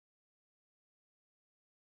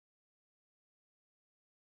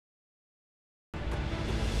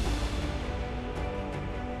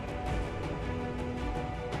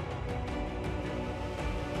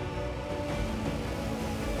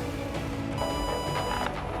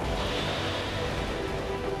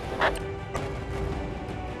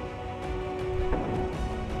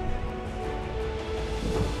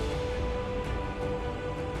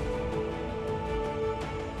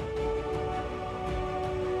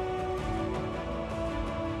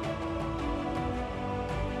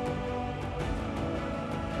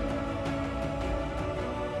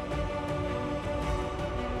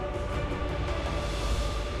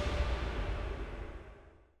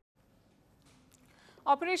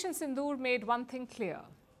Operation Sindoor made one thing clear.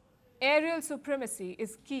 Aerial supremacy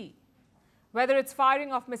is key, whether it's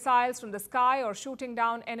firing of missiles from the sky or shooting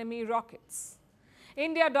down enemy rockets.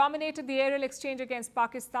 India dominated the aerial exchange against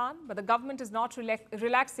Pakistan, but the government is not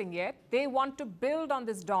relaxing yet. They want to build on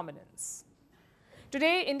this dominance.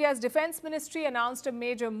 Today, India's Defence Ministry announced a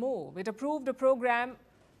major move. It approved a program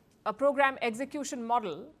execution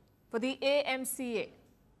model for the AMCA.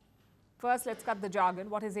 First, let's cut the jargon.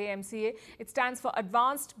 What is AMCA? It stands for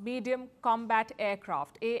Advanced Medium Combat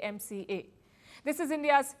Aircraft, AMCA. This is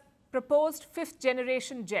India's proposed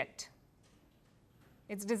fifth-generation jet.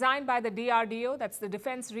 It's designed by the DRDO, that's the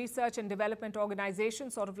Defence Research and Development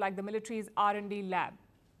Organization, sort of like the military's R&D lab.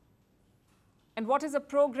 And what is a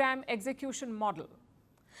program execution model?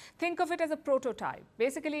 Think of it as a prototype.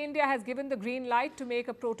 Basically, India has given the green light to make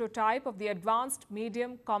a prototype of the Advanced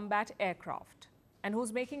Medium Combat Aircraft. And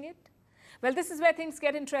who's making it? Well, this is where things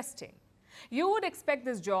get interesting. You would expect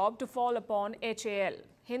this job to fall upon HAL,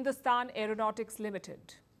 Hindustan Aeronautics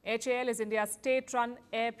Limited. HAL is India's state-run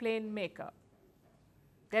airplane maker.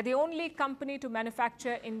 They're the only company to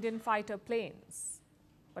manufacture Indian fighter planes.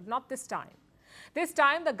 But not this time. This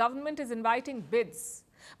time, the government is inviting bids.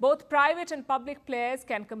 Both private and public players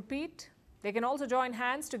can compete. They can also join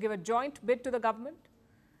hands to give a joint bid to the government.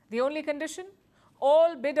 The only condition?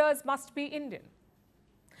 All bidders must be Indian.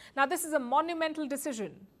 Now, this is a monumental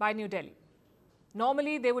decision by New Delhi.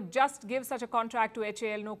 Normally, they would just give such a contract to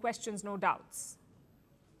HAL, no questions, no doubts.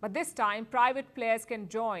 But this time, private players can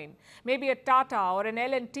join. Maybe a Tata or an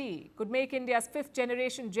L&T could make India's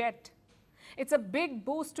fifth-generation jet. It's a big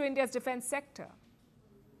boost to India's defence sector.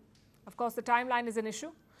 Of course, the timeline is an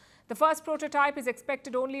issue. The first prototype is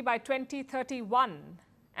expected only by 2031,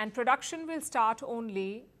 and production will start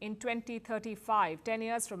only in 2035, 10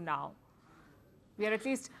 years from now. We are at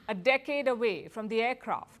least a decade away from the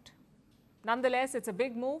aircraft. Nonetheless, it's a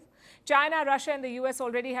big move. China, Russia and the US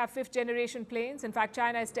already have fifth-generation planes. In fact,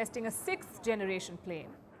 China is testing a sixth-generation plane.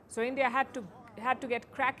 So India had to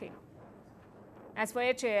get cracking. As for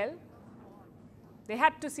HAL, they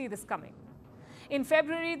had to see this coming. In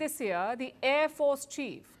February this year, the Air Force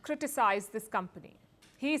chief criticized this company.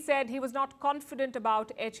 He said he was not confident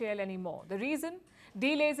about HAL anymore. The reason?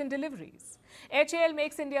 Delays in deliveries. HAL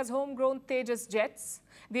makes India's homegrown Tejas jets.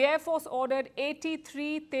 The Air Force ordered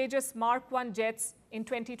 83 Tejas Mark I jets in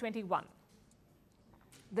 2021.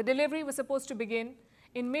 The delivery was supposed to begin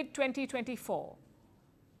in mid-2024.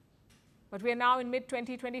 But we are now in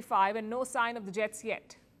mid-2025 and no sign of the jets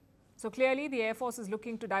yet. So clearly, the Air Force is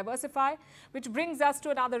looking to diversify, which brings us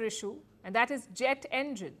to another issue, and that is jet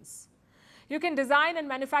engines. You can design and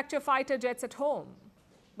manufacture fighter jets at home,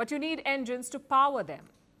 but you need engines to power them.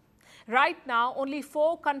 Right now, only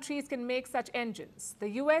 4 countries can make such engines: the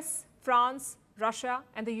US, France, Russia,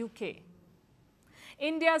 and the UK.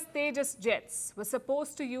 India's Tejas jets were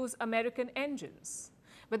supposed to use American engines,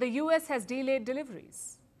 but the US has delayed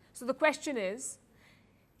deliveries. So the question is,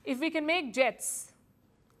 if we can make jets,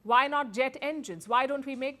 why not jet engines? Why don't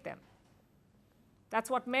we make them? That's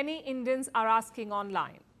what many Indians are asking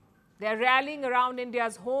online. They're rallying around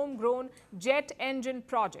India's homegrown jet engine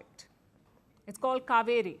project. It's called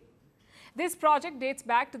Kaveri. This project dates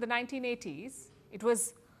back to the 1980s. It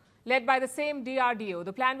was led by the same DRDO.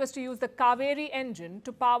 The plan was to use the Kaveri engine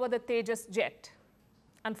to power the Tejas jet.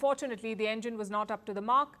 Unfortunately, the engine was not up to the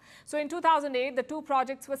mark. So in 2008, the two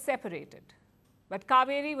projects were separated. But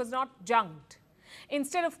Kaveri was not junked.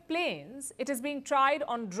 Instead of planes, it is being tried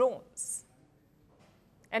on drones.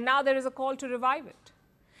 And now there is a call to revive it.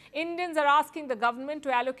 Indians are asking the government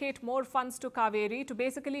to allocate more funds to Kaveri to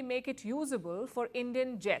basically make it usable for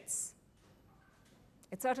Indian jets.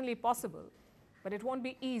 It's certainly possible, but it won't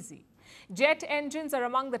be easy. Jet engines are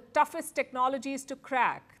among the toughest technologies to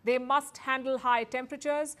crack. They must handle high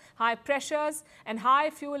temperatures, high pressures, and high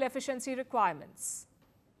fuel efficiency requirements.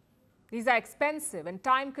 These are expensive and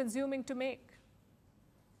time-consuming to make.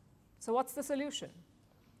 So what's the solution?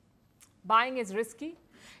 Buying is risky.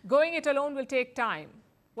 Going it alone will take time.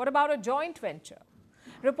 What about a joint venture?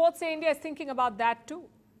 Reports say India is thinking about that too.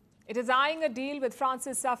 It is eyeing a deal with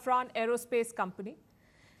France's Safran Aerospace Company.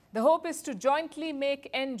 The hope is to jointly make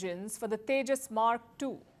engines for the Tejas Mark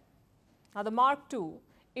II. Now, the Mark II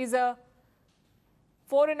is a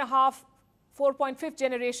 4.5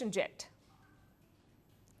 generation jet.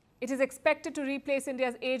 It is expected to replace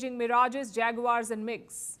India's aging Mirages, Jaguars and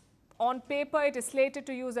MiGs. On paper, it is slated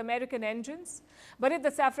to use American engines, but if the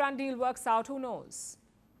Safran deal works out, who knows?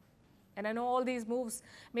 And I know all these moves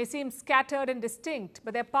may seem scattered and distinct,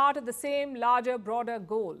 but they're part of the same larger, broader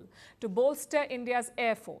goal to bolster India's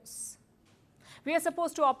Air Force. We are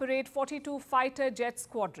supposed to operate 42 fighter jet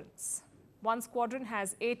squadrons. One squadron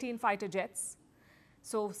has 18 fighter jets.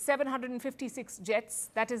 So 756 jets,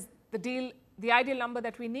 that is the ideal number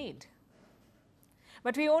that we need.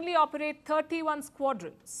 But we only operate 31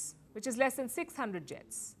 squadrons, which is less than 600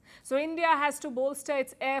 jets. So India has to bolster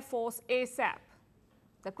its air force ASAP.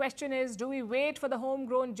 The question is, do we wait for the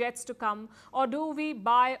homegrown jets to come, or do we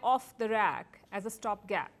buy off the rack as a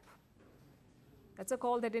stopgap? That's a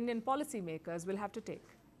call that Indian policymakers will have to take.